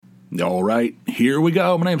All right, here we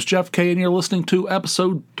go. My name's Jeff K, and you're listening to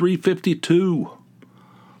episode 352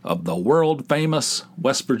 of the world-famous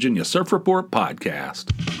West Virginia Surf Report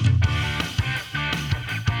podcast.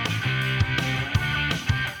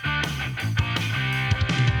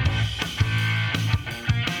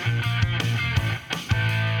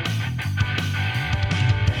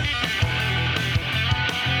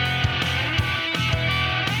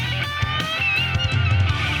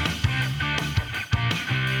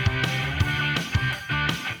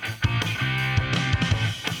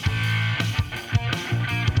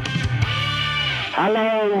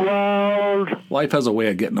 Hello, world. Life has a way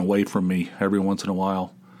of getting away from me every once in a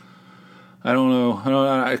while. I don't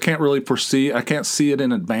know. I can't really foresee. I can't see it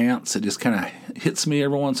in advance. It just kind of hits me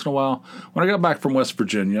every once in a while. When I got back from West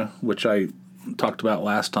Virginia, which I talked about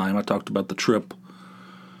last time, I talked about the trip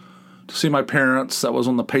to see my parents. That was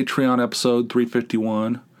on the Patreon episode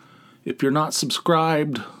 351. If you're not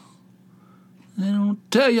subscribed, I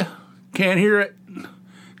don't tell you. Can't hear it.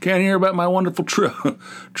 Can't hear about my wonderful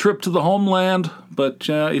trip to the homeland. But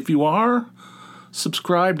if you are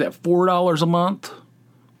subscribed at $4 a month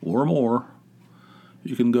or more,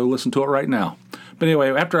 you can go listen to it right now. But anyway,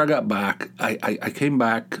 after I got back, I came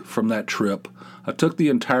back from that trip. I took the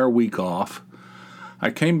entire week off. I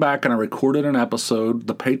came back and I recorded an episode,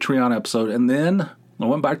 the Patreon episode, and then I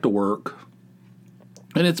went back to work.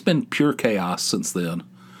 And it's been pure chaos since then.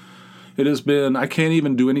 It has been, I can't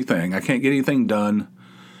even do anything. I can't get anything done.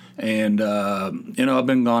 And, I've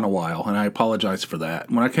been gone a while, and I apologize for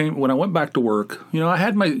that. When I went back to work, I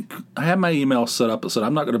had my email set up that said,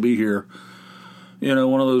 I'm not going to be here.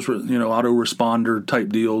 One of those, autoresponder type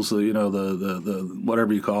deals, the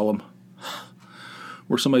whatever you call them,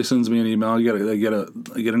 where somebody sends me an email, I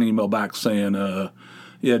get an email back saying,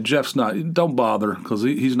 Jeff's not, don't bother, because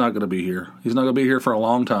he's not going to be here. He's not going to be here for a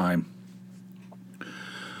long time.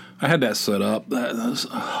 I had that set up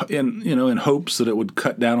in hopes that it would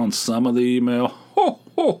cut down on some of the email.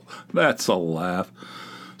 That's a laugh.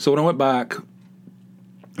 So when I went back,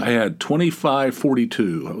 I had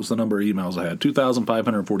 2542. That was the number of emails I had,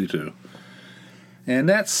 2,542. And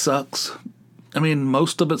that sucks. I mean,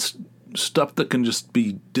 most of it's stuff that can just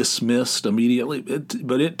be dismissed immediately.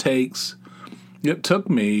 But it took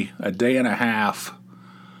me a day and a half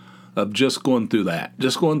of just going through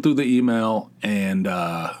the email and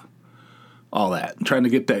all that, trying to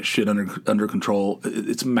get that shit under control.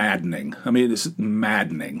 It's maddening. I mean, it's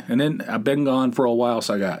maddening. And then I've been gone for a while,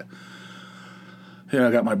 so I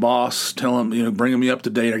got my boss bringing me up to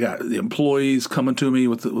date. I got the employees coming to me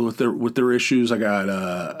with their issues. I got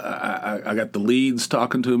the leads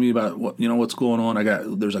talking to me about what's going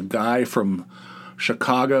on. There's a guy from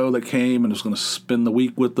Chicago that came and was going to spend the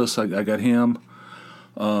week with us. I got him.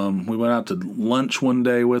 We went out to lunch one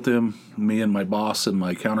day with him, me and my boss and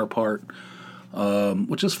my counterpart,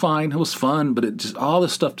 which is fine. It was fun, but all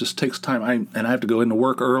this stuff just takes time. I have to go into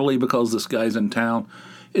work early because this guy's in town.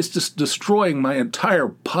 It's just destroying my entire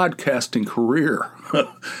podcasting career.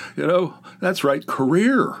 That's right,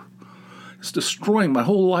 career. It's destroying. My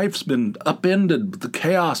whole life's been upended with the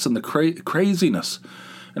chaos and the craziness.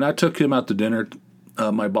 And I took him out to dinner.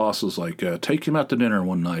 My boss was like, take him out to dinner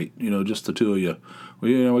one night, just the two of you.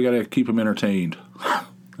 We got to keep him entertained. I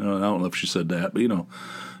don't know if she said that, but,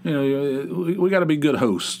 we got to be good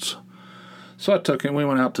hosts. So I took him. We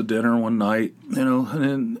went out to dinner one night,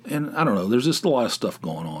 and I don't know. There's just a lot of stuff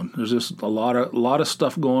going on. There's just a lot of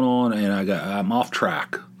stuff going on, and I'm off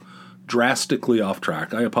track, drastically off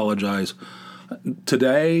track. I apologize.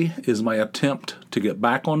 Today is my attempt to get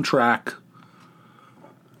back on track.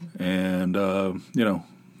 And,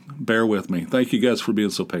 bear with me. Thank you guys for being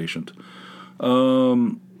so patient. Before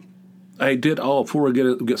we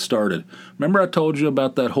get started, remember I told you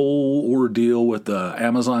about that whole ordeal with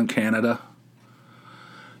Amazon Canada?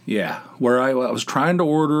 Yeah, where I was trying to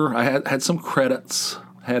order. I had some credits.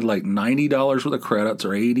 I had like $90 worth of credits,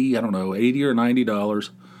 or 80, I don't know, $80 or $90.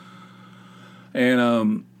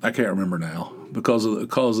 And I can't remember now because of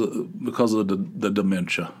the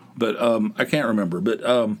dementia. But I can't remember. But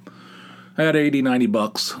I had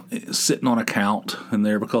 $80-$90 sitting on account in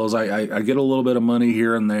there because I get a little bit of money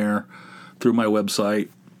here and there through my website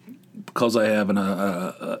because I have an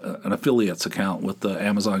affiliates account with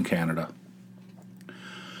Amazon Canada.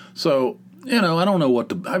 So, I don't know what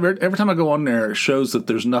to. Every time I go on there, it shows that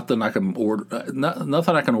there's nothing I can order.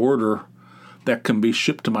 Nothing I can order that can be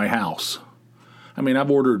shipped to my house. I mean,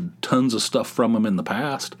 I've ordered tons of stuff from them in the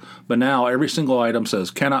past, but now every single item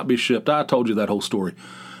says cannot be shipped. I told you that whole story.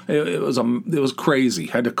 It was crazy.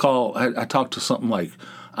 I had to call. I talked to something like,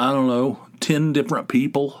 I don't know, 10 different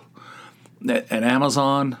people at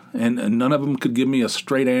Amazon, and none of them could give me a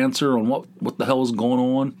straight answer on what the hell was going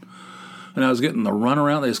on. And I was getting the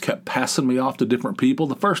runaround. They just kept passing me off to different people.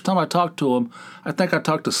 The first time I talked to them, I think I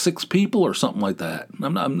talked to 6 people or something like that.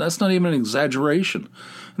 That's not even an exaggeration.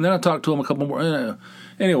 And then I talked to them a couple more.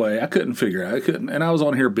 Anyway, I couldn't figure it out. And I was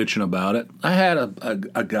on here bitching about it. I had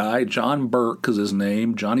a guy, John Burke is his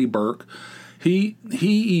name, Johnny Burke. He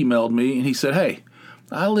emailed me and he said, "Hey,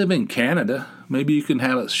 I live in Canada. Maybe you can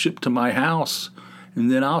have it shipped to my house, and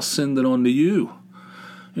then I'll send it on to you."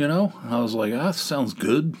 I was like, that sounds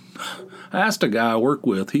good. I asked a guy I work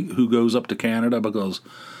with who goes up to Canada because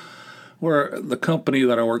where the company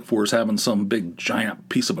that I work for is having some big giant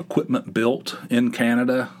piece of equipment built in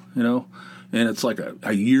Canada, and it's like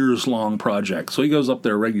a years-long project. So he goes up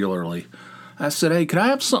there regularly. I said, "Hey, could I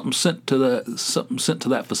have something sent to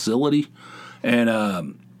that facility,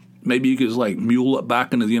 and maybe you could just like mule it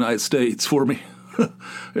back into the United States for me,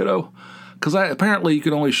 Because apparently you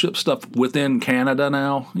can only ship stuff within Canada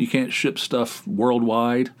now. You can't ship stuff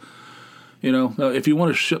worldwide. If you want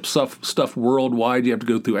to ship stuff worldwide, you have to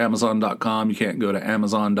go through Amazon.com. You can't go to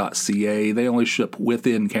Amazon.ca. They only ship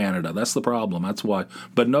within Canada. That's the problem. That's why.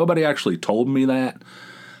 But nobody actually told me that.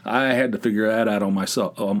 I had to figure that out on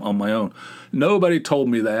my own. Nobody told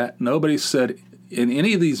me that. Nobody said in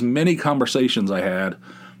any of these many conversations I had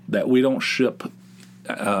that we don't ship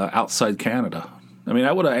outside Canada. I mean,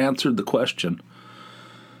 I would have answered the question.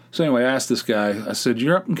 So anyway, I asked this guy, I said,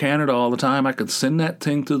 "You're up in Canada all the time. I could send that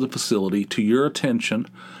thing to the facility to your attention,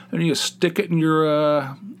 and you stick it in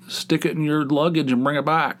your luggage and bring it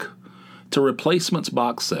back. It's a replacements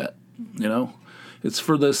box set, It's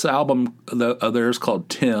for this album of theirs called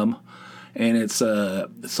Tim, and it's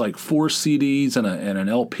like 4 CDs and an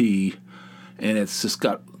LP, and it's just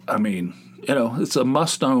got, it's a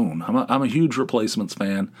must own. I'm a huge replacements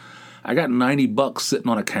fan. I got $90 sitting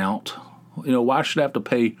on account. Why should I have to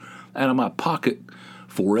pay out of my pocket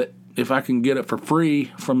for it if I can get it for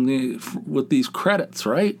free with these credits,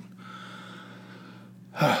 right?"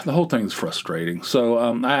 The whole thing's frustrating. So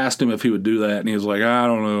I asked him if he would do that, and he was like, "I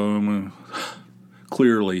don't know."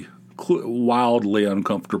 Clearly, wildly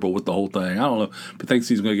uncomfortable with the whole thing. I don't know if he thinks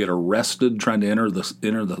he's going to get arrested trying to enter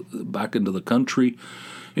back into the country.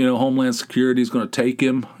 Homeland Security is going to take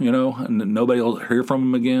him, and nobody will hear from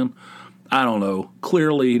him again. I don't know.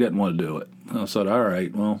 Clearly, he didn't want to do it. I said, "All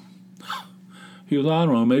right, well," he goes, "I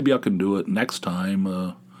don't know. Maybe I can do it next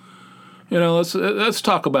time. Let's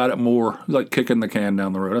talk about it more." Like kicking the can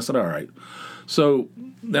down the road. I said, "All right." So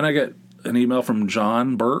then I get an email from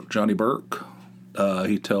Johnny Burke.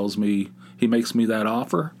 He tells me he makes me that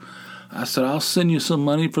offer. I said, "I'll send you some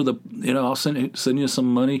money for the. I'll send you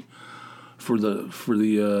some money for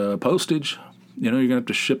the postage. You're gonna have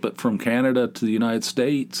to ship it from Canada to the United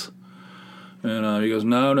States." And he goes,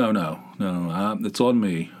 No, it's on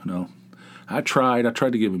me. No, I tried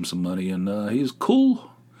to give him some money, and he's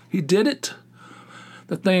cool. He did it.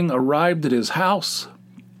 The thing arrived at his house.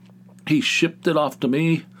 He shipped it off to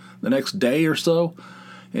me the next day or so,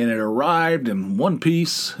 and it arrived in one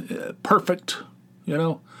piece, perfect,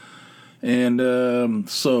 And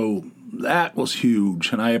so that was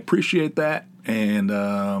huge, and I appreciate that. And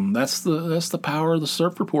that's the power of the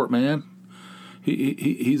Surf Report, man.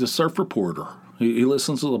 He's a surf reporter. He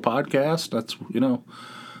listens to the podcast.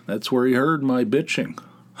 That's where he heard my bitching.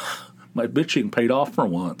 My bitching paid off for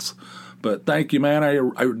once. But thank you, man.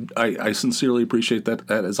 I sincerely appreciate that.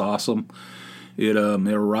 That is awesome. It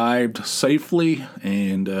arrived safely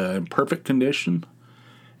and in perfect condition.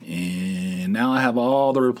 And now I have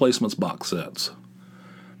all the replacements box sets.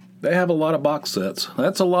 They have a lot of box sets.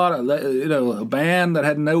 That's a lot of a band that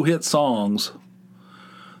had no hit songs.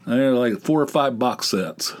 They're like 4 or 5 box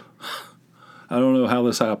sets. I don't know how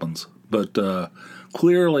this happens, but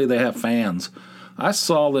clearly they have fans. I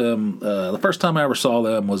saw them. The first time I ever saw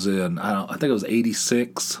them was in I think it was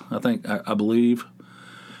 '86. I believe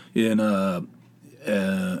in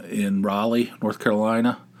Raleigh, North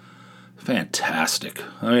Carolina. Fantastic.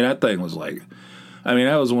 That thing was like.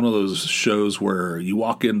 That was one of those shows where you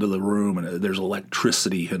walk into the room and there's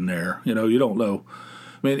electricity in there. You don't know.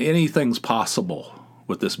 Anything's possible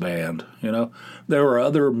with this band, There were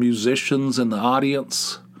other musicians in the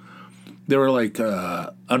audience. They were like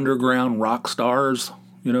underground rock stars,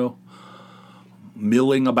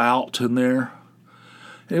 milling about in there.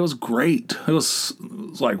 It was great. It was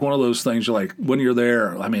like one of those things you're like, when you're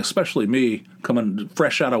there, especially me, coming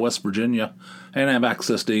fresh out of West Virginia, I didn't have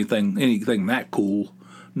access to anything that cool.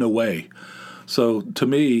 No way. So to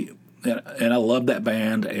me, and I love that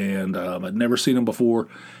band, and I'd never seen them before,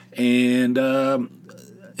 and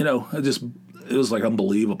it was like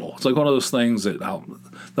unbelievable. It's like one of those things that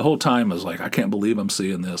the whole time I was like, I can't believe I'm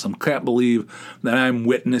seeing this. I can't believe that I'm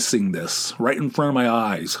witnessing this right in front of my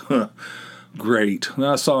eyes. Great. Then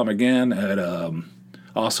I saw him again at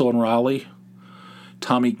also in Raleigh.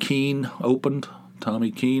 Tommy Keene opened.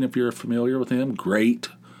 Tommy Keene, if you're familiar with him, great.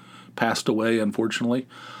 Passed away, unfortunately.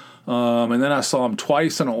 And then I saw him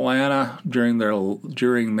twice in Atlanta during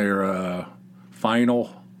their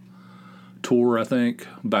final tour, I think.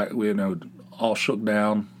 Back, all shook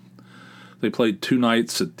down. They played 2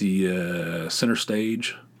 nights at the center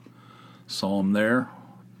stage. Saw them there.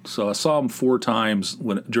 So I saw them 4 times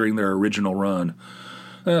during their original run.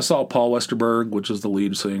 And I saw Paul Westerberg, which is the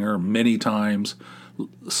lead singer, many times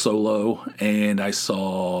solo. And I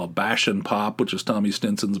saw Bash and Pop, which is Tommy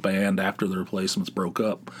Stinson's band after the Replacements broke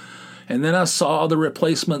up. And then I saw the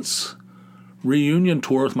Replacements reunion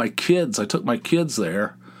tour with my kids. I took my kids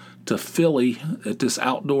there to Philly at this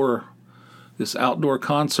outdoor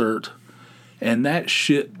concert, and that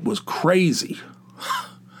shit was crazy.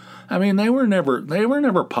 I mean, they were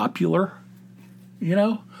never popular,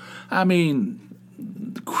 I mean,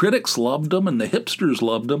 the critics loved them and the hipsters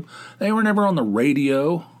loved them. They were never on the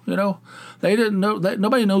radio, They didn't know that.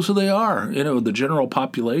 Nobody knows who they are, the general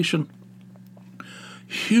population.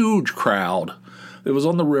 Huge crowd. It was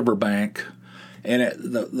on the riverbank, and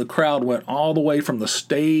the crowd went all the way from the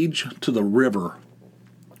stage to the river.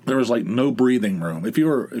 There was like no breathing room. If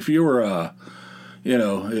you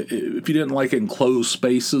didn't like enclosed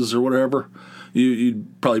spaces or whatever,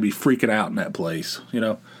 you'd probably be freaking out in that place,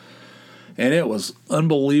 And it was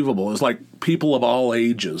unbelievable. It was like people of all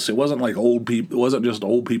ages. It wasn't like old people. It wasn't just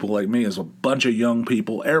old people like me. It was a bunch of young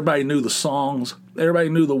people. Everybody knew the songs. Everybody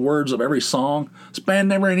knew the words of every song. This band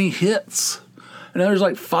never had any hits. And there's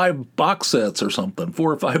like 5 box sets or something,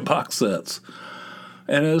 4 or 5 box sets.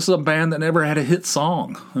 And this is a band that never had a hit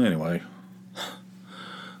song. Anyway,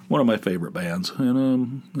 one of my favorite bands.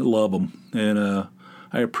 And I love them. And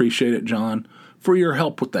I appreciate it, John, for your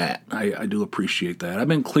help with that. I do appreciate that. I've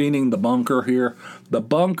been cleaning the bunker here. The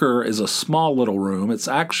bunker is a small little room. It's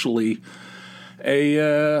actually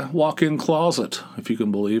a walk-in closet, if you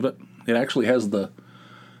can believe it. It actually has the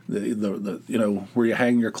where you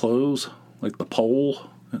hang your clothes, like the pole,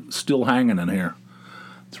 it's still hanging in here.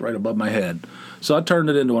 It's right above my head. So I turned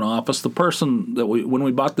it into an office. The person when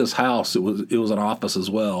we bought this house, it was an office as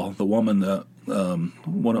well. The woman that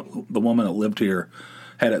lived here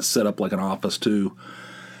had it set up like an office too.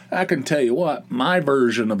 I can tell you what, my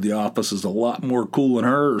version of the office is a lot more cool than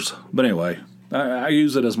hers. But anyway, I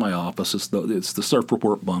use it as my office. It's the Surf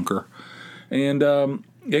Report bunker, and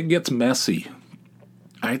it gets messy.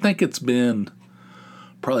 I think it's been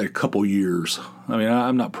probably a couple years. I mean,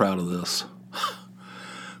 I'm not proud of this.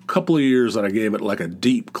 A couple of years that I gave it like a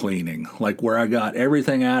deep cleaning, like where I got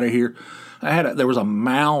everything out of here. There was a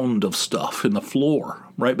mound of stuff in the floor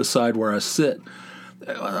right beside where I sit.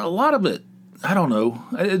 A lot of it, I don't know.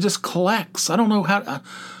 It just collects. I don't know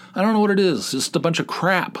what it is. Just a bunch of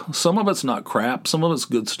crap. Some of it's not crap. Some of it's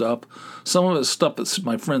good stuff. Some of it's stuff that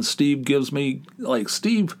my friend Steve gives me. Like,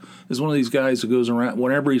 Steve is one of these guys who goes around,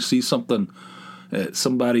 whenever he sees something that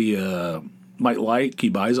somebody might like, he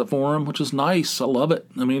buys it for him, which is nice. I love it.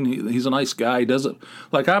 I mean, he's a nice guy. He does it.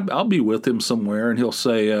 Like, I'll be with him somewhere, and he'll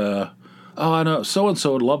say, oh, I know,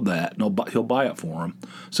 so-and-so would love that, and he'll buy it for him.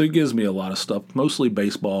 So he gives me a lot of stuff, mostly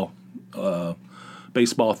baseball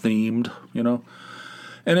themed,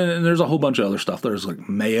 And then there's a whole bunch of other stuff. There's like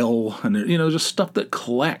mail and, just stuff that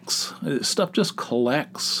collects. Stuff just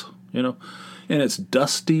collects, And it's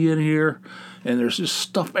dusty in here, and there's just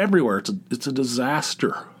stuff everywhere. It's a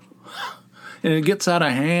disaster. And it gets out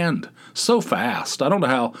of hand so fast. I don't know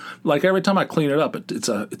how, like every time I clean it up, it's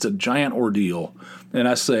a giant ordeal. And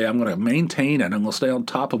I say, I'm going to maintain it. I'm going to stay on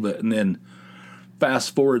top of it. And then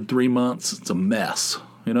fast forward 3 months, it's a mess.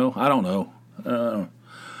 I don't know.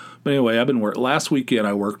 But anyway, last weekend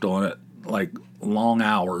I worked on it like long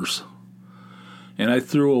hours, and I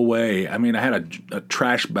threw away. I mean, I had a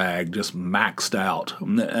trash bag just maxed out,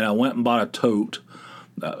 and I went and bought a tote.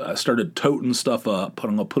 I started toting stuff up,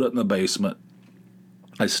 and I'm going to put it in the basement.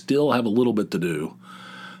 I still have a little bit to do.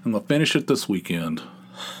 I'm going to finish it this weekend.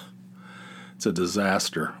 It's a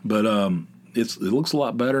disaster, but it looks a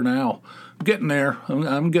lot better now. I'm getting there.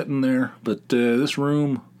 I'm getting there, but this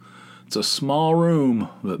room. It's a small room,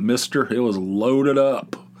 but it was loaded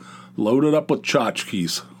up with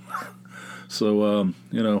tchotchkes. So,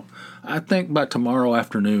 I think by tomorrow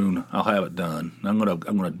afternoon I'll have it done. I'm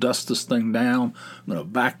gonna dust this thing down. I'm gonna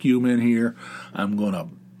vacuum in here. I'm gonna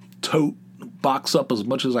box up as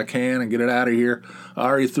much as I can and get it out of here. I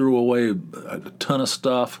already threw away a ton of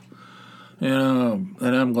stuff. And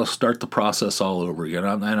I'm going to start the process all over again.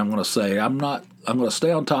 And I'm going to say, I'm going to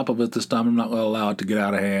stay on top of it this time. I'm not going to allow it to get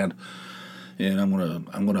out of hand. And I'm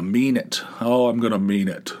going to mean it. Oh, I'm going to mean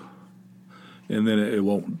it. And then it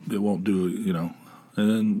won't do, and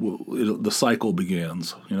then the cycle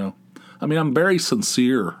begins, I'm very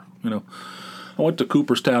sincere, I went to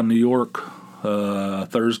Cooperstown, New York,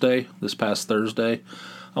 this past Thursday.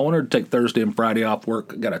 I wanted to take Thursday and Friday off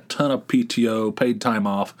work. I got a ton of PTO, paid time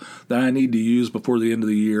off, that I need to use before the end of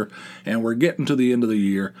the year. And we're getting to the end of the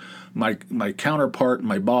year. My counterpart,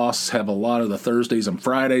 my boss, have a lot of the Thursdays and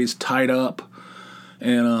Fridays tied up.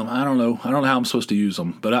 And I don't know how I'm supposed to use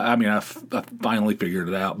them. But I finally figured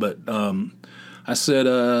it out. But I said,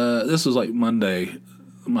 this was like Monday,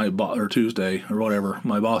 or Tuesday or whatever.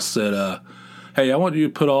 My boss said, hey, I want you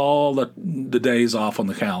to put all the days off on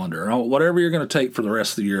the calendar. Whatever you're going to take for the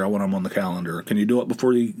rest of the year, I want them on the calendar. Can you do it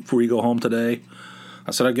before you go home today?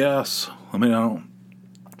 I said, I guess. I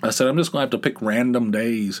said, I'm just going to have to pick random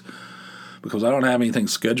days because I don't have anything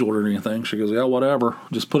scheduled or anything. She goes, yeah, whatever.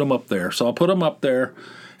 Just put them up there. So I put them up there,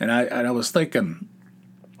 and I was thinking,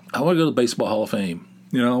 I want to go to the Baseball Hall of Fame.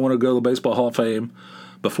 I want to go to the Baseball Hall of Fame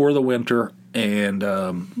before the winter. And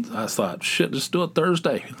I thought, shit, just do it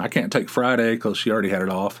Thursday. I can't take Friday because she already had it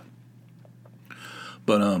off.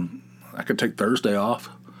 But I could take Thursday off.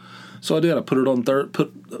 So I did. I put it on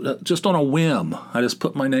just on a whim. I just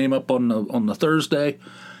put my name up on the Thursday,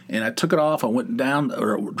 and I took it off. I went down,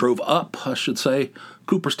 or drove up, I should say.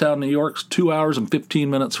 Cooperstown, New York's 2 hours and 15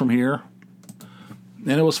 minutes from here.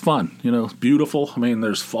 And it was fun. It's beautiful.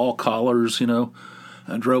 There's fall colors,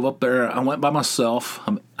 I drove up there. I went by myself.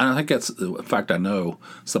 I think in fact, I know.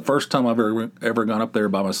 It's the first time I've ever gone up there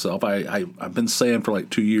by myself. I've been saying for like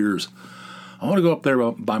 2 years, I want to go up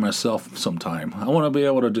there by myself sometime. I want to be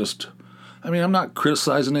able to just, I'm not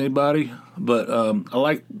criticizing anybody, but I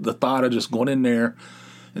like the thought of just going in there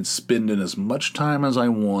and spending as much time as I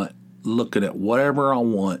want, looking at whatever I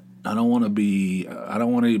want. I don't want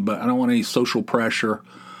any social pressure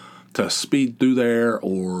to speed through there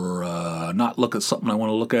or not look at something I want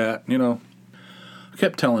to look at, I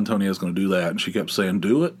kept telling Tony I was going to do that, and she kept saying,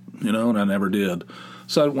 do it, and I never did.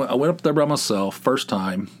 So I went up there by myself, first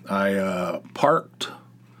time. I parked.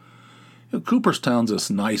 Cooperstown's this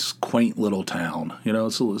nice, quaint little town.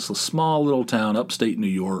 It's a small little town, upstate New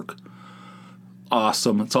York.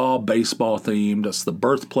 Awesome. It's all baseball themed. It's the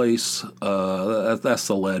birthplace. That's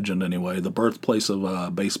the legend anyway, the birthplace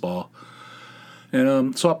of baseball.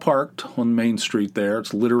 And so I parked on Main Street there.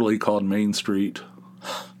 It's literally called Main Street.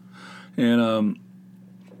 And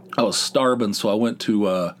I was starving, so I went to,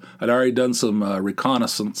 I'd already done some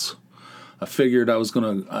reconnaissance. I figured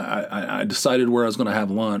I decided where I was going to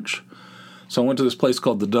have lunch. So I went to this place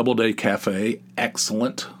called the Doubleday Cafe.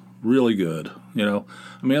 Excellent. Really good.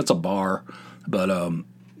 It's a bar, but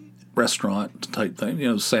restaurant type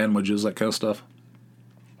thing, sandwiches, that kind of stuff.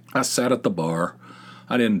 I sat at the bar.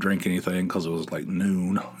 I didn't drink anything because it was like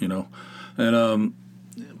noon, and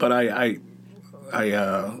but I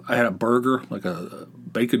had a burger, like a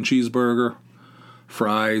bacon cheeseburger,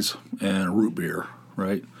 fries, and root beer,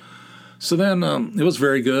 right? So then it was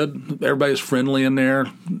very good. Everybody was friendly in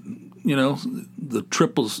there. The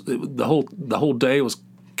trip was the whole day was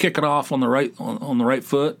kicking off on the right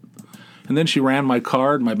foot. And then she ran my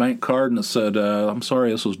bank card, and it said, "I'm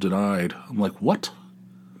sorry, this was denied." I'm like, "What?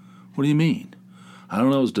 What do you mean?" I don't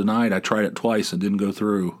know, it was denied. I tried it twice and didn't go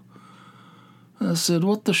through. I said,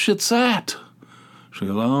 what the shit's that? She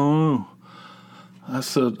goes, I don't know. I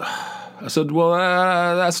said, well,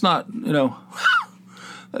 that's not,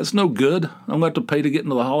 that's no good. I'm going to have to pay to get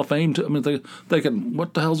into the Hall of Fame. Thinking,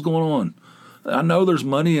 what the hell's going on? I know there's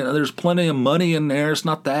money, and there's plenty of money in there. It's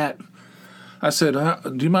not that. I said,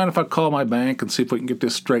 do you mind if I call my bank and see if we can get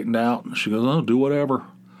this straightened out? And she goes, oh, do whatever.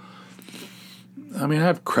 I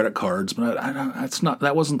have credit cards, but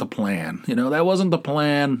that wasn't the plan. That wasn't the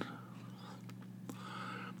plan.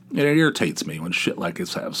 And it irritates me when shit like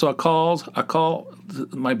this happens. So I call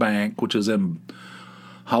my bank, which is in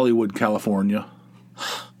Hollywood, California.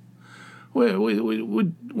 When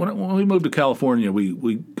we moved to California,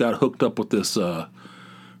 we got hooked up with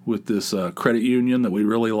this credit union that we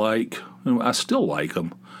really like. And I still like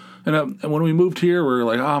them. And when we moved here, we were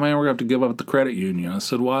like, oh man, we're going to have to give up the credit union. I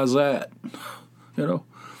said, why is that?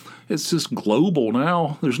 It's just global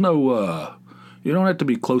now. There's no, you don't have to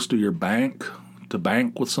be close to your bank to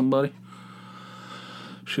bank with somebody.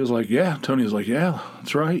 She was like, yeah. Tony was like, yeah,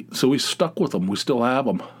 that's right. So we stuck with them. We still have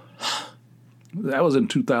them. That was in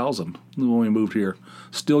 2000 when we moved here.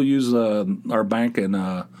 Still use our bank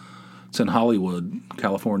it's in Hollywood,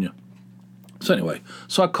 California. So anyway,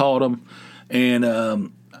 so I called them,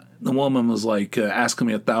 and the woman was like asking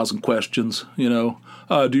me 1,000 questions, do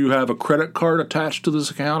you have a credit card attached to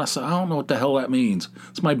this account? I said, I don't know what the hell that means.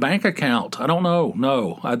 It's my bank account. I don't know.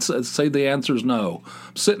 No. I'd say the answer is no.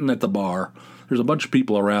 I'm sitting at the bar. There's a bunch of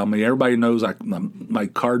people around me. Everybody knows my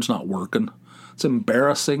card's not working. It's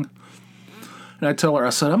embarrassing. And I tell her, I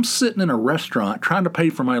said, I'm sitting in a restaurant trying to pay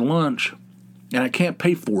for my lunch, and I can't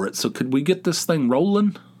pay for it. So could we get this thing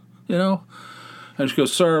rolling, And she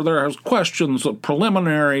goes, sir, there's questions,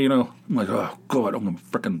 preliminary, I'm like, oh, God, I'm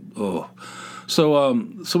freaking, oh.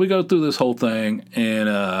 So we go through this whole thing,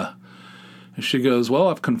 and she goes, well,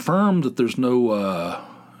 I've confirmed that there's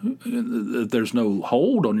no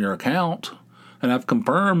hold on your account, and I've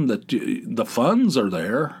confirmed that the funds are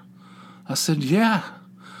there. I said, yeah.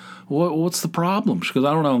 What's the problem? She goes,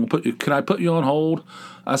 I don't know. Can I put you on hold?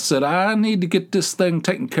 I said, I need to get this thing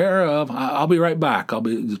taken care of. I'll be right back. Let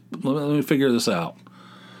me figure this out.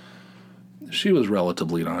 She was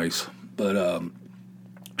relatively nice, but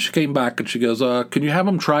she came back and she goes, can you have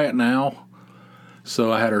them try it now?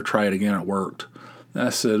 So I had her try it again. It worked. And I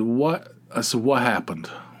said, what? I said, what happened?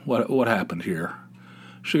 What happened here?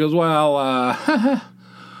 She goes, well,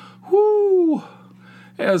 whoo.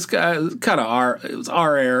 It was kind of it was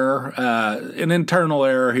our error, an internal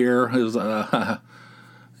error here. It was,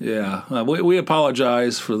 we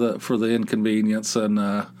apologize for the inconvenience,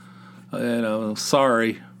 and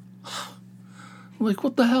sorry. I'm like,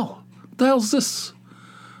 what the hell? What the hell's this?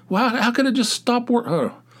 Wow, how could it just stop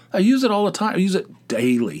work? I use it all the time. I use it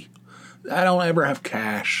daily. I don't ever have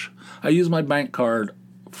cash. I use my bank card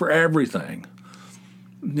for everything.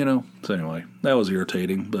 So anyway, that was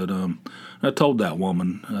irritating, but I told that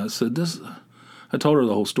woman, I said, I told her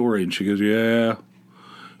the whole story, and she goes, yeah,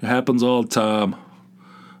 it happens all the time.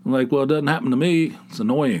 I'm like, well, it doesn't happen to me. It's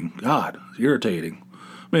annoying. God, it's irritating.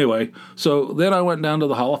 Anyway, so then I went down to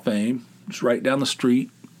the Hall of Fame, just right down the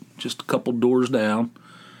street, just a couple doors down,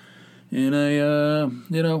 and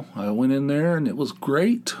I went in there, and it was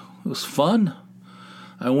great. It was fun.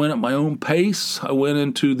 I went at my own pace. I went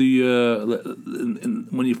into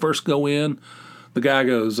when you first go in, the guy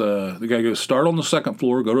goes, start on the second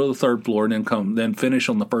floor, go to the third floor, and then finish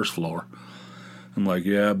on the first floor. I'm like,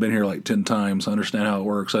 yeah, I've been here like 10 times. I understand how it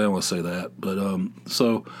works. I don't want to say that. But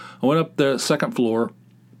so I went up the second floor,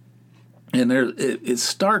 and there it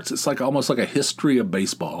starts. It's like almost like a history of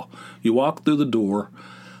baseball. You walk through the door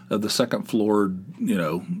of the second floor,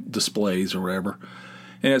 displays or whatever,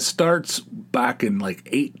 and it starts back in like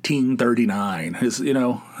 1839.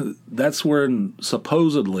 That's when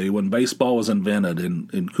supposedly when baseball was invented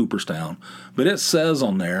in Cooperstown. But it says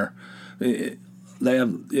on there, they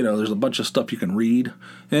have, there's a bunch of stuff you can read,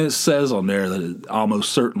 and it says on there that it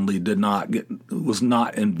almost certainly was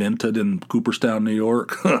not invented in Cooperstown, New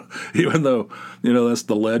York, even though, that's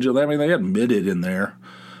the legend. I mean, they admit it in there.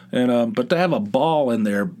 And but to have a ball in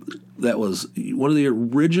there that was one of the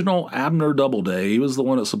original Abner Doubleday, he was the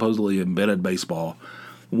one that supposedly invented baseball.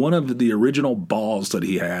 One of the original balls that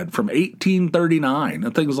he had from 1839.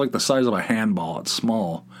 That thing was like the size of a handball. It's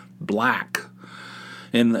small, black,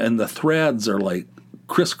 and the threads are like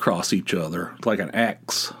crisscross each other, like an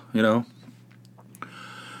X.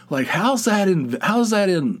 Like how's that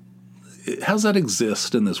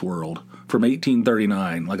exist in this world from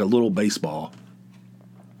 1839? Like a little baseball.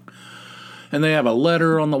 And they have a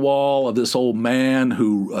letter on the wall of this old man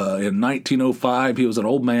who, in 1905, he was an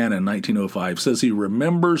old man in 1905, says he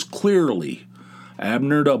remembers clearly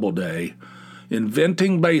Abner Doubleday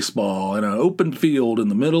inventing baseball in an open field in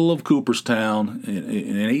the middle of Cooperstown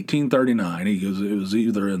in 1839. He goes, it was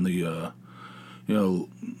either in the, I don't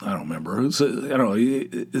remember. It's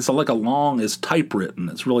like it's typewritten.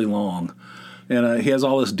 It's really long. And he has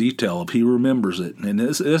all this detail. He remembers it. And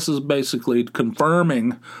this is basically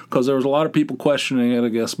confirming, because there was a lot of people questioning it, I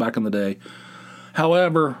guess, back in the day.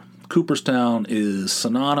 However, Cooperstown is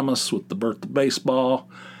synonymous with the birth of baseball.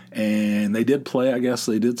 And they did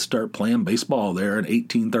start playing baseball there in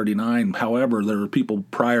 1839. However, there were people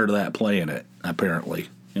prior to that playing it, apparently,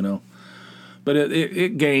 But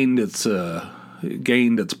it gained its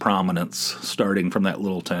prominence starting from that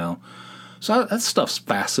little town. So that stuff's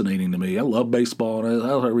fascinating to me. I love baseball, and I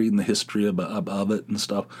love reading the history of it and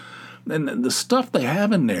stuff. And the stuff they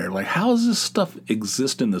have in there, like how does this stuff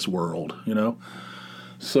exist in this world,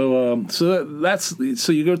 So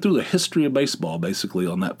you go through the history of baseball basically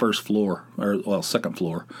on that first floor, second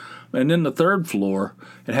floor, and then the third floor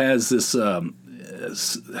it has this.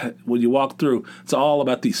 When you walk through, it's all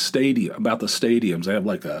about the stadiums. They have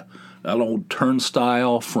like an old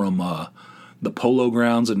turnstile from the Polo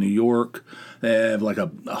Grounds in New York. They have like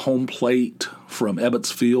a home plate from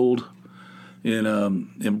Ebbets Field,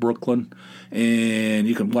 in Brooklyn, and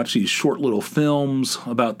you can watch these short little films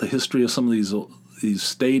about the history of some of these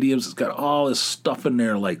stadiums. It's got all this stuff in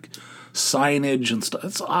there, like signage and stuff.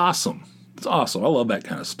 It's awesome. It's awesome. I love that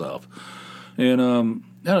kind of stuff. And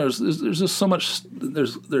there's just so much.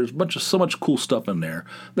 There's so much cool stuff in there.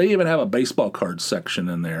 They even have a baseball card section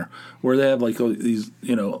in there where they have like these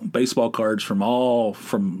baseball cards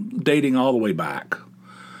from dating all the way back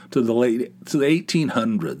to the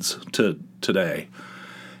 1800s to today.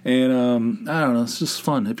 And I don't know, it's just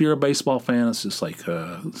fun. If you're a baseball fan, it's just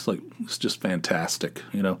it's just fantastic.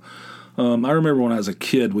 I remember when I was a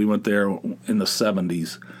kid, we went there in the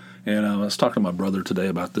 70s, and I was talking to my brother today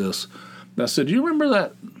about this. I said, "Do you remember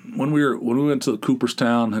that when we went to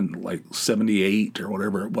Cooperstown in like '78 or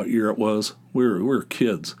what year it was? We were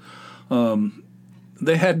kids.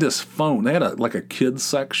 They had this phone. They had a kids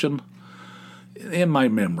section." In my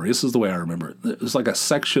memory, this is the way I remember it. It was like a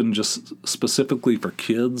section just specifically for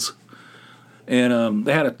kids. And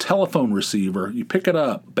they had a telephone receiver. You pick it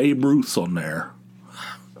up, Babe Ruth's on there.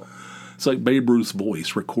 It's like Babe Ruth's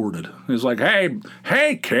voice recorded. It's like,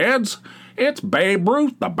 hey kids, it's Babe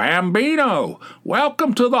Ruth the Bambino.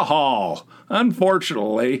 Welcome to the hall.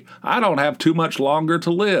 Unfortunately, I don't have too much longer to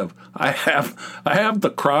live. I have the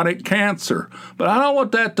chronic cancer, but I don't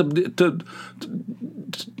want that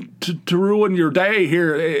to ruin your day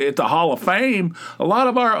here at the Hall of Fame. A lot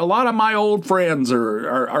of my old friends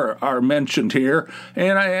are mentioned here,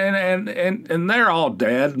 and they're all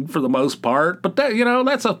dead for the most part. But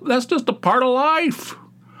that's just a part of life.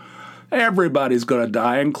 Everybody's going to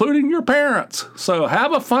die, including your parents. So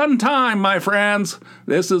have a fun time, my friends.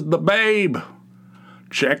 This is the Babe.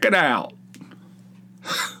 Check it out.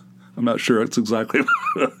 I'm not sure that's exactly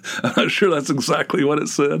what it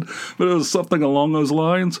said, but it was something along those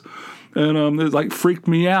lines. And it like freaked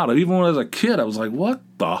me out. Even when I was a kid, I was like, what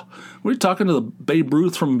the? We're talking to the Babe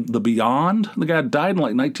Ruth from the Beyond? The guy died in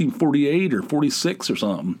like 1948 or 46 or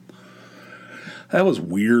something. That was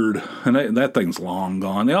weird, and that thing's long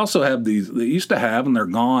gone. They also have these, they used to have, and they're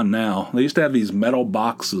gone now, they used to have these metal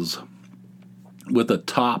boxes with a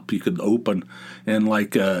top you could open, and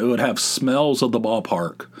like it would have smells of the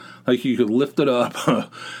ballpark. Like you could lift it up,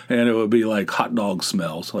 and it would be like hot dog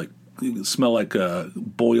smells. Like you could smell like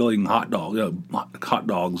boiling hot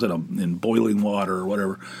dogs in boiling water or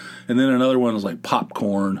whatever. And then another one was like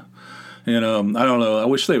popcorn. And I don't know. I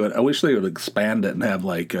wish they would expand it and have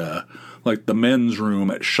like the men's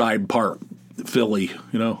room at Shibe Park, Philly.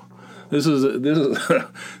 This is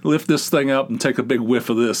lift this thing up and take a big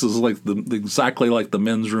whiff of this. This is like exactly like the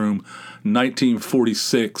men's room,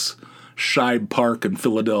 1946, Shibe Park in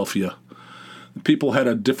Philadelphia. People had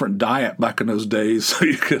a different diet back in those days, so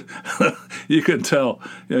you could tell.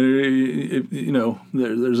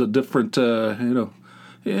 There's a different You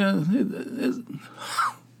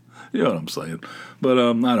know what I'm saying. But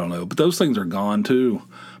I don't know. But those things are gone too.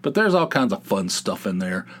 But there's all kinds of fun stuff in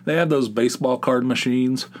there. They have those baseball card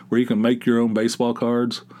machines where you can make your own baseball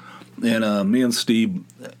cards. And me and Steve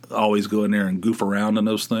always go in there and goof around in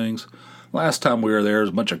those things. Last time we were there, was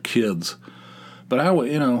a bunch of kids. But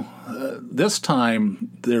this time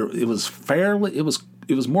it was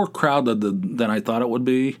more crowded than I thought it would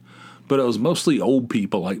be. But it was mostly old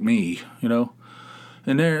people like me,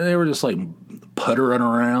 And they were just like puttering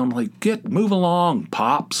around, like, move along,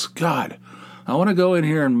 Pops. God, I want to go in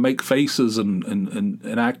here and make faces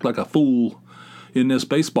and act like a fool in this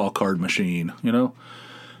baseball card machine, And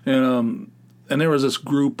there was this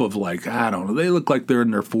group of like, I don't know, they look like they're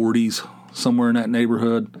in their 40s, somewhere in that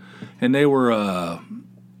neighborhood. And they look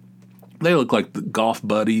like the golf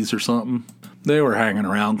buddies or something. They were hanging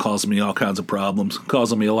around, causing me all kinds of problems,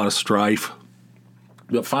 causing me a lot of strife.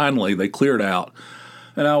 But finally, they cleared out.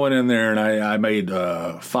 And I went in there and I made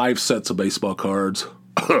 5 sets of baseball cards,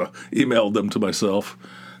 emailed them to myself,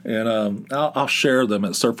 and I'll share them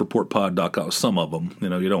at surfreportpod.com. Some of them,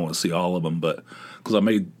 you don't want to see all of them, but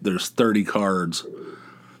because there's 30 cards.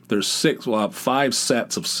 There's 5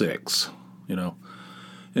 sets of 6, And,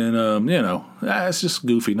 it's just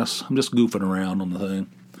goofiness. I'm just goofing around on the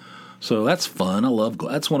thing. So that's fun.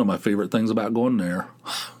 That's one of my favorite things about going there.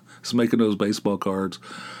 It's making those baseball cards.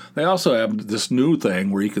 They also have this new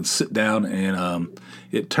thing where you can sit down and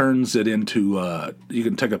it turns it into, you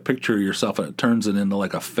can take a picture of yourself and it turns it into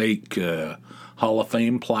like a fake Hall of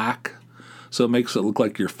Fame plaque. So it makes it look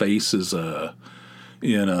like your face is what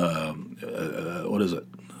is it?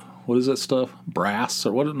 What is that stuff? Brass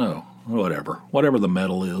or what? No, whatever the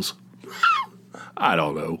metal is. I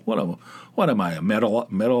don't know. What am I? A metal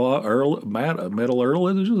earl?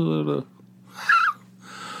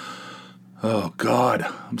 Oh God,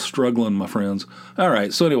 I'm struggling, my friends. All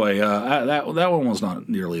right, so anyway, that one was not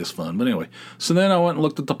nearly as fun. But anyway, so then I went and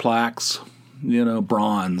looked at the plaques.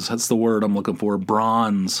 Bronze. That's the word I'm looking for.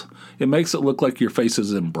 Bronze. It makes it look like your face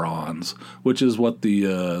is in bronze, which is what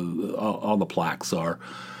the all the plaques are.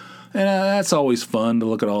 And that's always fun to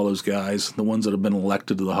look at all those guys, the ones that have been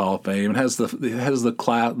elected to the Hall of Fame. It has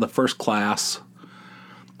the first class,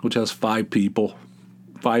 which has 5 people,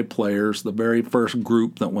 5 players. The very first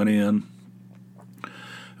group that went in.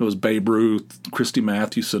 It was Babe Ruth, Christy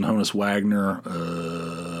Mathewson, Honus Wagner,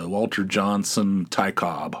 Walter Johnson, Ty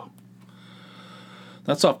Cobb.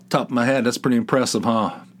 That's off the top of my head. That's pretty impressive,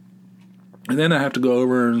 huh? And then I have to go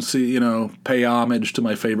over and see, pay homage to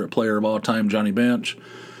my favorite player of all time, Johnny Bench.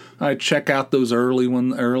 I check out those early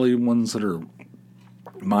ones that are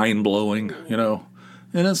mind blowing, and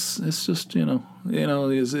it's just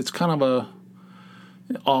it's kind of a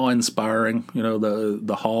awe inspiring,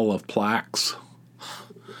 the Hall of Plaques.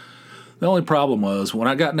 The only problem was when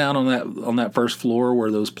I got down on that first floor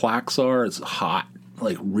where those plaques are, it's hot,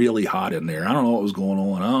 like really hot in there. I don't know what was going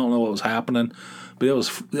on. I don't know what was happening, but it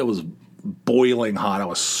was boiling hot. I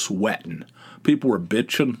was sweating. People were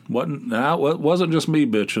bitching. It wasn't just me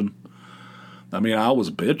bitching. I mean, I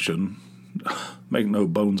was bitching. Make no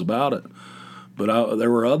bones about it. But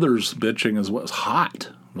there were others bitching as well. It was hot,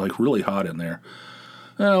 like really hot in there.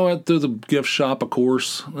 And I went through the gift shop, of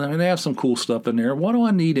course. I mean, they have some cool stuff in there. What do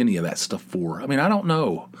I need any of that stuff for? I mean, I don't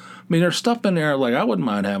know. I mean, there's stuff in there, like, I wouldn't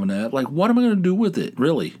mind having that. Like, what am I going to do with it,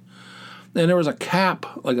 really? And there was a cap,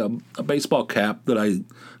 like a baseball cap that I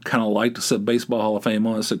kind of liked. It said Baseball Hall of Fame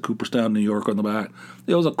on it. It said Cooperstown, New York on the back.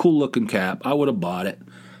 It was a cool-looking cap. I would have bought it.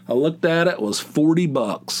 I looked at it. It was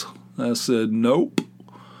 $40. I said, nope.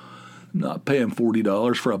 Not paying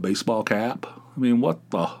 $40 for a baseball cap. I mean, what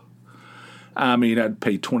the... I'd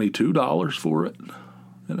pay $22 for it.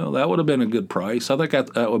 That would have been a good price. I think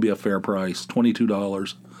that would be a fair price,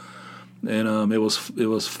 $22. And it was $40. It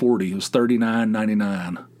was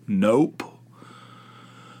 $39.99. Nope.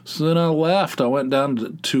 So then I left. I went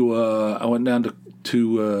down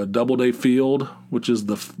to Doubleday Field, which is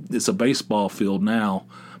it's a baseball field now,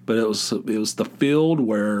 but it was the field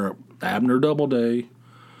where Abner Doubleday,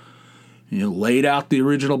 laid out the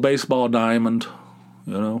original baseball diamond,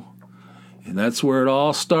 And that's where it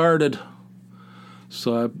all started.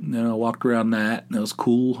 So I walked around that, and it was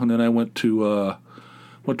cool. And then I went to a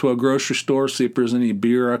grocery store, see if there's any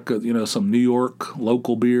beer I could, some New York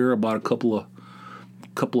local beer. I bought a couple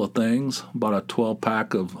of things. Bought a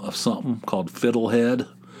 12-pack of something called Fiddlehead.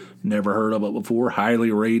 Never heard of it before. Highly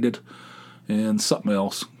rated, and something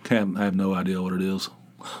else. I have no idea what it is.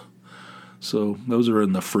 So those are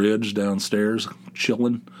in the fridge downstairs,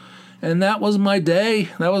 chilling. And that was my day.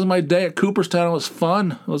 That was my day at Cooperstown. It was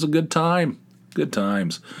fun. It was a good time. Good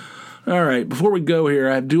times. All right, before we go here,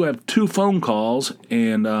 I do have 2 phone calls,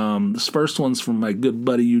 and this first one's from my good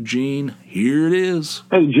buddy Eugene. Here it is.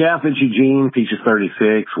 Hey, Jeff, it's Eugene, Peaches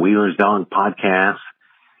 36, Wheeler's Dog Podcast.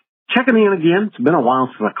 Checking in again. It's been a while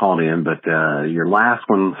since I called in, but your last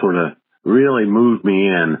one sort of really moved me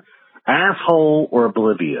in. Asshole or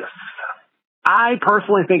oblivious? I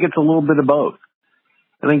personally think it's a little bit of both.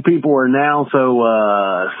 I think people are now so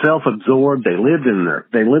self-absorbed. They live in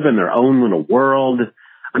their own little world.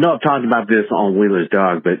 I know I've talked about this on Wheeler's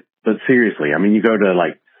Dog, but seriously, I mean, you go to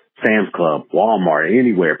like Sam's Club, Walmart,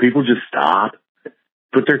 anywhere, people just stop,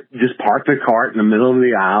 just park their cart in the middle of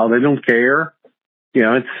the aisle. They don't care.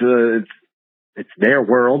 It's their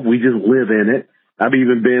world. We just live in it. I've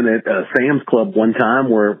even been at Sam's Club one time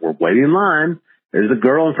where we're waiting in line. There's a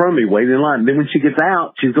girl in front of me waiting in line. Then when she gets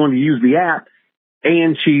out, she's going to use the app.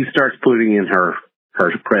 And she starts putting in her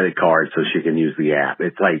credit card so she can use the app.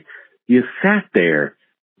 It's like, you sat there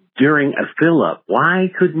during a fill-up.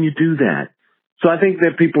 Why couldn't you do that? So I think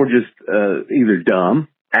that people are just either dumb,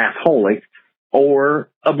 assholic,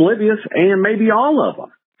 or oblivious, and maybe all of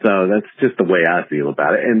them. So that's just the way I feel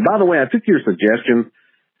about it. And by the way, I took your suggestion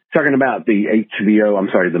talking about the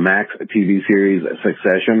the Max TV series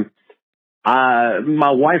Succession.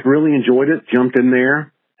 My wife really enjoyed it, jumped in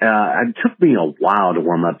there. It took me a while to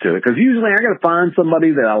warm up to it because usually I got to find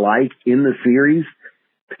somebody that I like in the series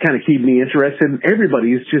to kind of keep me interested. And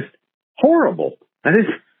everybody is just horrible. I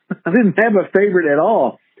didn't have a favorite at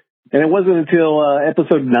all. And it wasn't until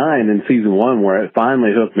episode 9 in season 1 where it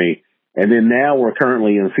finally hooked me. And then now we're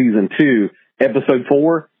currently in season 2, episode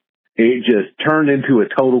 4. It just turned into a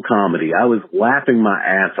total comedy. I was laughing my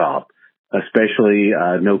ass off, especially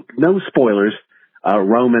no spoilers,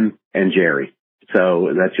 Roman and Jerry. So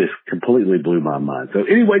that just completely blew my mind. So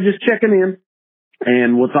anyway, just checking in,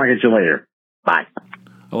 and we'll talk at you later. Bye.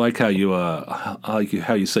 I like how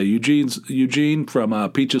you say Eugene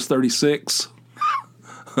from Peaches 36.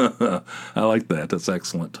 I like that. That's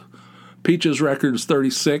excellent. Peaches Records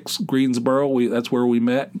 36, Greensboro. That's where we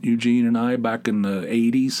met, Eugene and I, back in the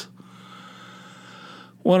 80s.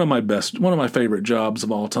 One of my favorite jobs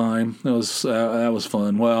of all time. That was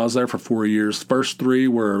fun. Well, I was there for 4 years. The first 3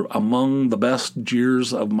 were among the best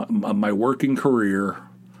years of my working career.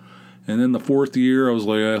 And then the 4th year, I was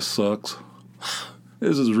like, that sucks.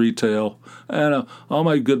 This is retail. And all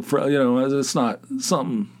my good friends, it's not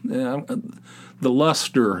something, the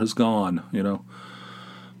luster is gone,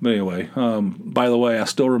 But anyway, by the way, I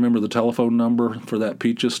still remember the telephone number for that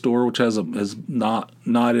Peaches store, which is not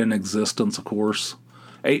in existence, of course.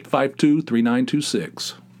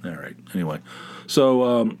 852-3926. All right. Anyway,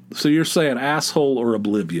 so you're saying asshole or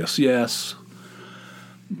oblivious? Yes,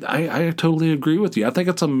 I totally agree with you. I think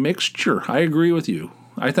it's a mixture. I agree with you.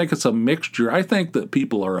 I think it's a mixture. I think that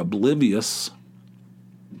people are oblivious,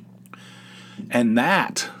 and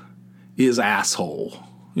that is asshole.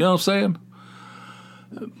 You know what I'm saying?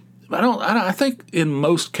 I think in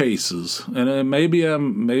most cases, and maybe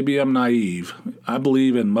I'm naive, I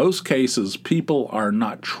believe in most cases people are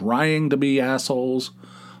not trying to be assholes.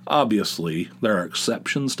 Obviously, there are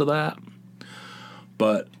exceptions to that.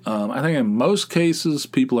 But I think in most cases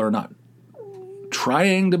people are not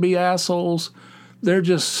trying to be assholes. They're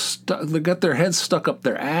just they got their heads stuck up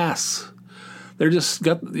their ass. They're just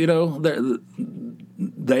got, they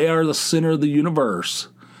are the center of the universe.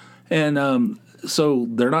 And so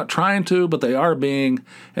they're not trying to, but they are being,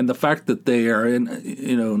 and the fact that they are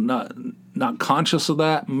not conscious of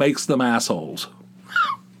that makes them assholes.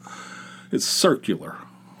 It's circular,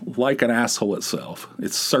 like an asshole itself.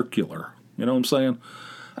 It's circular. You know what I'm saying?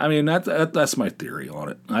 I mean, that's my theory on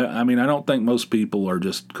it. I mean, I don't think most people are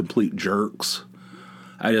just complete jerks.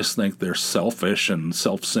 I just think they're selfish and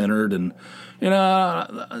self-centered. And,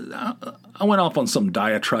 I went off on some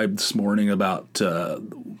diatribe this morning about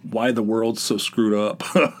why the world's so screwed up.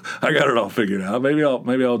 I got it all figured out. Maybe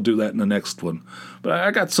I'll do that in the next one. But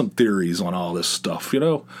I got some theories on all this stuff.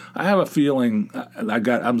 I have a feeling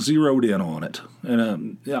I'm zeroed in on it,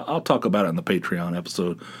 and I'll talk about it in the Patreon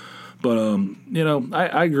episode. But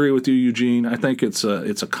I agree with you, Eugene. I think it's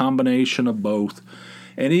a combination of both,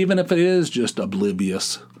 and even if it is just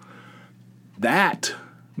oblivious, that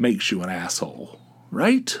makes you an asshole,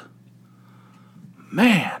 right?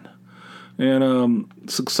 Man. And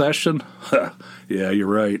Succession, yeah, you're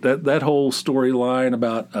right. That whole storyline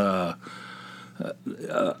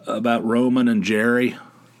about Roman and Jerry,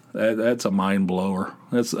 that's a mind blower.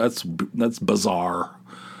 That's bizarre.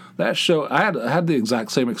 That show, I had the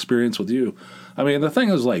exact same experience with you. I mean, the thing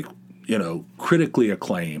is critically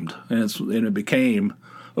acclaimed, and it became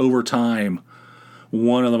over time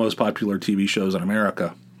one of the most popular TV shows in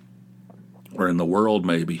America, or in the world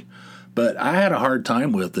maybe. But I had a hard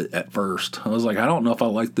time with it at first. I was like, I don't know if I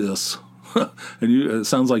like this. And it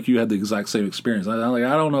sounds like you had the exact same experience. I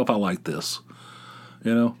don't know if I like this,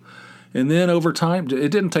 And then over time, it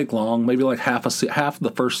didn't take long. Maybe like half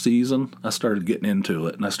the first season, I started getting into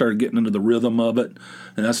it, and I started getting into the rhythm of it,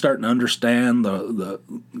 and I started to understand the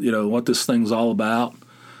what this thing's all about.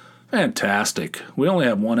 Fantastic. We only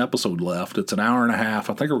have one episode left. It's an hour and a half.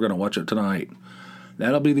 I think we're going to watch it tonight.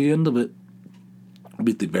 That'll be the end of it. It'll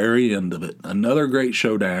be at the very end of it. Another great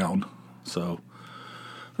showdown. So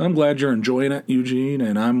I'm glad you're enjoying it, Eugene,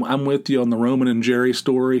 and I'm with you on the Roman and Jerry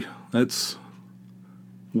story. That's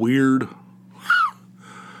weird,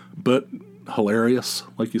 but hilarious,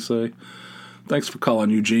 like you say. Thanks for calling,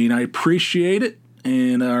 Eugene. I appreciate it.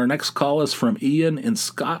 And our next call is from Ian in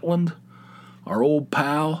Scotland, our old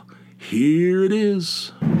pal. Here it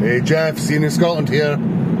is. Hey Jeff, Ian in Scotland here,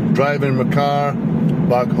 driving my car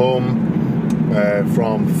back home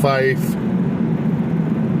from Fife.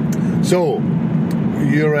 So,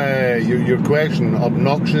 your question,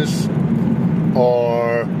 obnoxious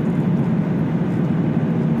or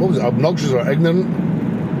what was it, obnoxious or ignorant?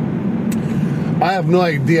 I have no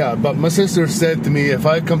idea, but my sister said to me, if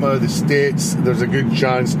I come out of the States, there's a good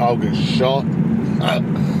chance I'll get shot.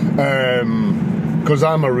 Because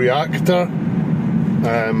I'm a reactor.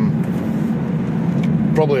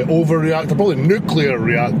 Probably overreactor, probably nuclear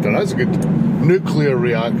reactor. That's a good nuclear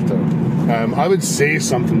reactor. I would say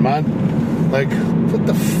something, man. Like, what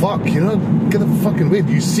the fuck, Get a fucking way.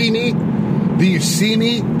 Do you see me? Do you see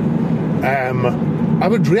me? I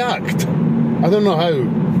would react. I don't know how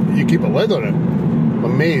you keep a lid on it. I'm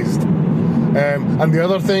amazed. And the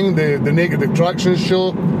other thing, the Naked Attraction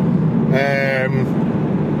show,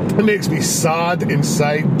 It makes me sad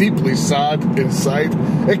inside, deeply sad inside.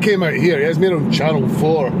 It came out here. It was made on Channel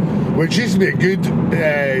 4, which used to be a good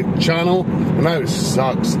channel, and now it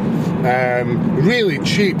sucks. Really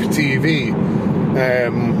cheap TV.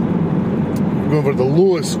 Going for the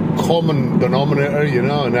lowest common denominator, you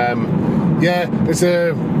know, and yeah, it's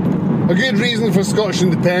a good reason for Scottish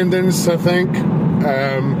independence, I think.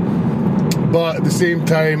 But at the same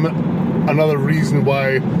time, another reason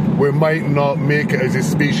why we might not make it as a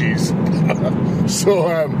species. So,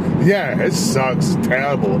 yeah, it sucks.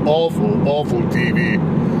 Terrible, awful TV.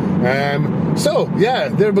 So, yeah,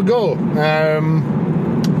 there we go.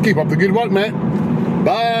 Keep up the good work, mate.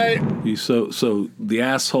 Bye. So the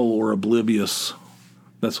asshole or oblivious,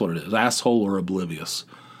 that's what it is. Asshole or oblivious.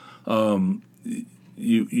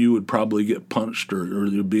 You would probably get punched or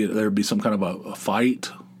there'd be some kind of a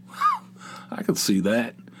fight. I could see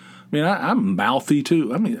that. I mean, I'm mouthy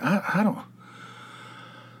too. I mean, I don't.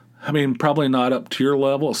 Probably not up to your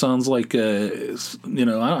level. It sounds like, I don't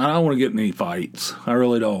want to get in any fights. I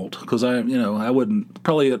really don't, because it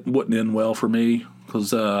wouldn't end well for me.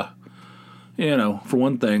 Because, for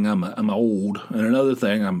one thing, I'm old, and another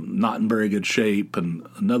thing, I'm not in very good shape, and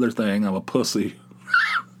another thing, I'm a pussy.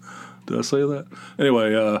 Did I say that?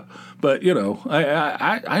 Anyway, but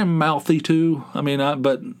I am mouthy too. I mean,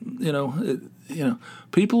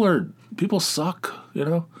 people suck.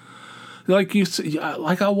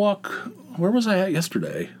 Like I walk. Where was I at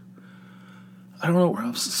yesterday? I don't know. I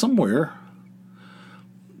was somewhere,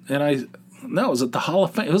 and it was at the Hall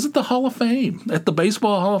of Fame. It was at the Hall of Fame, at the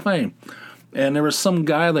Baseball Hall of Fame, and there was some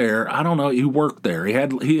guy there. I don't know. He worked there. He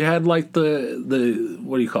had like the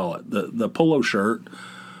what do you call it? The polo shirt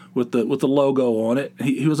with the logo on it.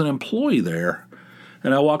 He was an employee there,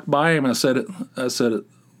 and I walked by him and I said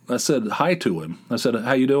hi to him. I said,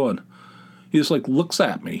 "How you doing?" He just looks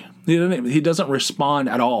at me. He doesn't respond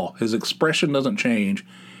at all. His expression doesn't change.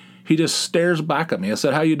 He just stares back at me. I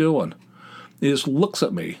said, "How you doing?" He just looks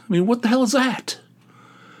at me. I mean, what the hell is that?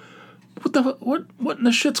 What in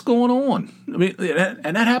the shit's going on? I mean,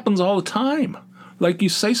 and that happens all the time. Like, you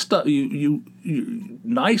say stuff, you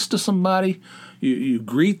nice to somebody, you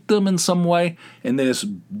greet them in some way, and they just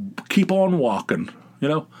keep on walking.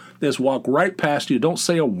 They just walk right past you. Don't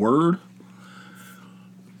say a word.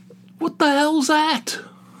 What the hell's that?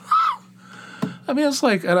 I mean, it's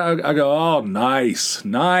like, and I go, oh, nice,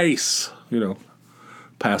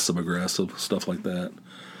 passive aggressive stuff like that.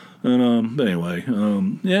 And anyway,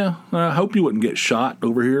 yeah, I hope you wouldn't get shot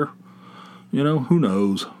over here. Who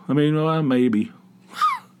knows? I mean, maybe.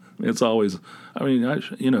 It's always. I mean,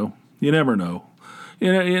 you never know.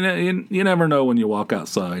 You never know when you walk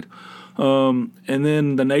outside. And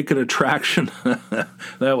then the naked attraction,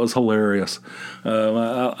 that was hilarious.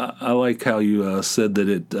 I like how you said that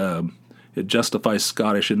it justifies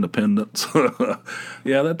Scottish independence.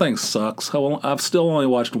 Yeah, that thing sucks. I've still only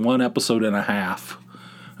watched one episode and a half,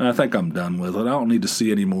 and I think I'm done with it. I don't need to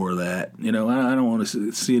see any more of that. I don't want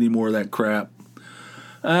to see any more of that crap.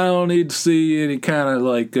 I don't need to see any kind of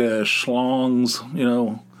schlongs,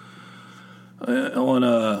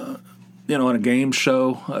 on a game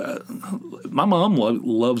show. My mom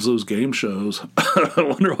loves those game shows. I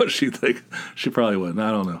wonder what she thinks. She probably wouldn't.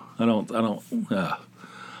 I don't know. I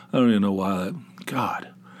don't even know why that. God,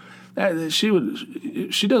 she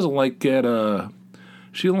doesn't like that.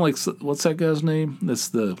 She don't like, what's that guy's name? That's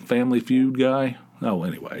the Family Feud guy. Oh,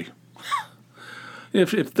 anyway.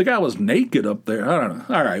 If the guy was naked up there, I don't know.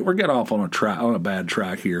 All right, we're getting off on a bad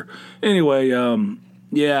track here. Anyway,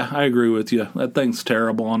 yeah, I agree with you. That thing's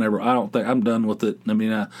terrible. I don't think I'm done with it. I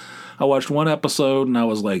mean, I watched one episode and I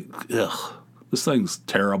was like, ugh, this thing's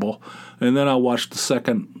terrible. And then I watched the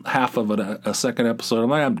second half of it, a second episode. I'm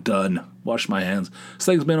like, I'm done. Wash my hands. This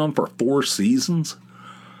thing's been on for 4 seasons.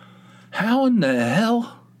 How in the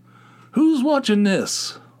hell? Who's watching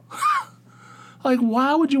this?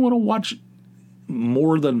 Why would you want to watch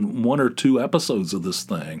more than 1 or 2 episodes of this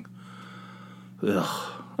thing? Ugh.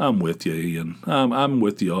 I'm with you, Ian. I'm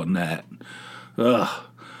with you on that. Ugh.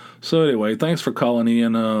 So anyway, thanks for calling,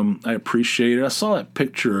 Ian. I appreciate it. I saw that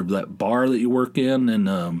picture of that bar that you work in, and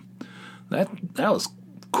that was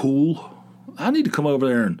cool. I need to come over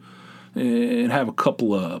there and have a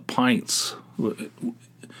couple of pints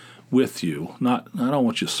with you. I don't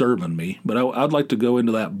want you serving me, but I'd like to go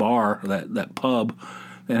into that bar, that pub,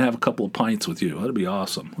 and have a couple of pints with you. That'd be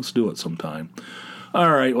awesome. Let's do it sometime.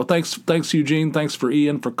 All right. Well, thanks, Eugene. Thanks for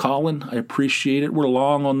Ian for calling. I appreciate it. We're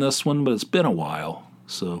long on this one, but it's been a while.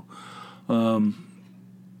 So,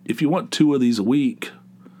 if you want 2 of these a week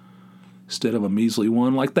instead of a measly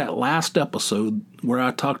one, like that last episode where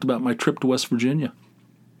I talked about my trip to West Virginia,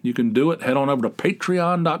 you can do it. Head on over to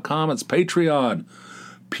patreon.com. It's Patreon.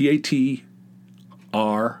 Patreon.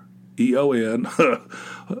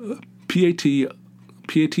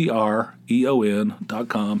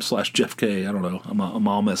 patreon.com/Jeff K. I don't know. I'm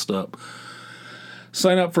all messed up.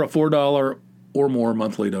 Sign up for a $4 or more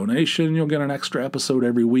monthly donation. You'll get an extra episode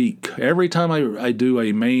every week. Every time I do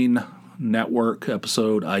a main network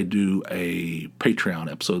episode, I do a Patreon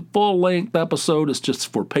episode. Full-length episode is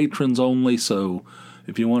just for patrons only, so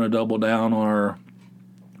if you want to double down on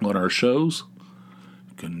our shows,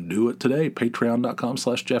 you can do it today.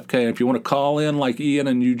 Patreon.com/Jeff K. If you want to call in like Ian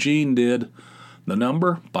and Eugene did, the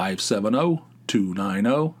number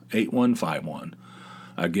 570-290-8151.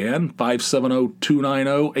 Again,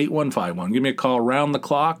 570-290-8151. Give me a call around the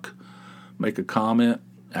clock. Make a comment,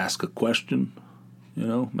 ask a question,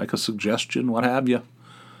 make a suggestion, what have you.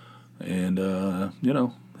 And,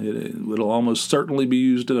 it'll almost certainly be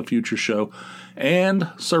used in a future show. And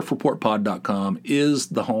surfreportpod.com is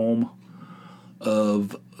the home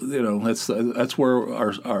of, that's where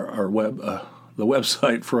our web, the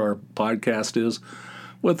website for our podcast is,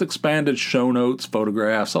 with expanded show notes,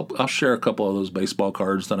 photographs. I'll share a couple of those baseball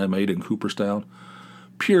cards that I made in Cooperstown.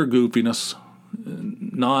 Pure goofiness,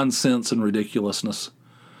 nonsense, and ridiculousness.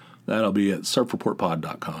 That'll be at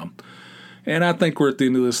surfreportpod.com. And I think we're at the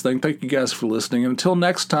end of this thing. Thank you guys for listening. And until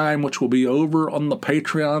next time, which will be over on the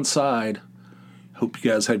Patreon side, hope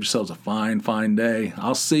you guys have yourselves a fine, fine day.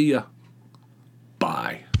 I'll see you.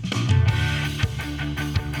 Bye.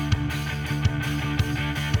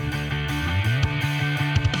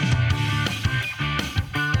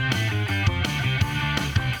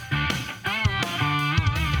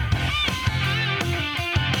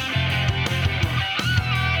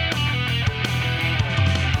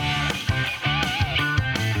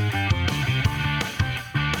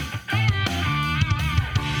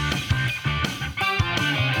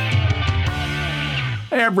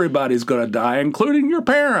 Everybody's going to die, including your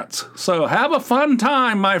parents. So have a fun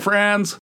time, my friends.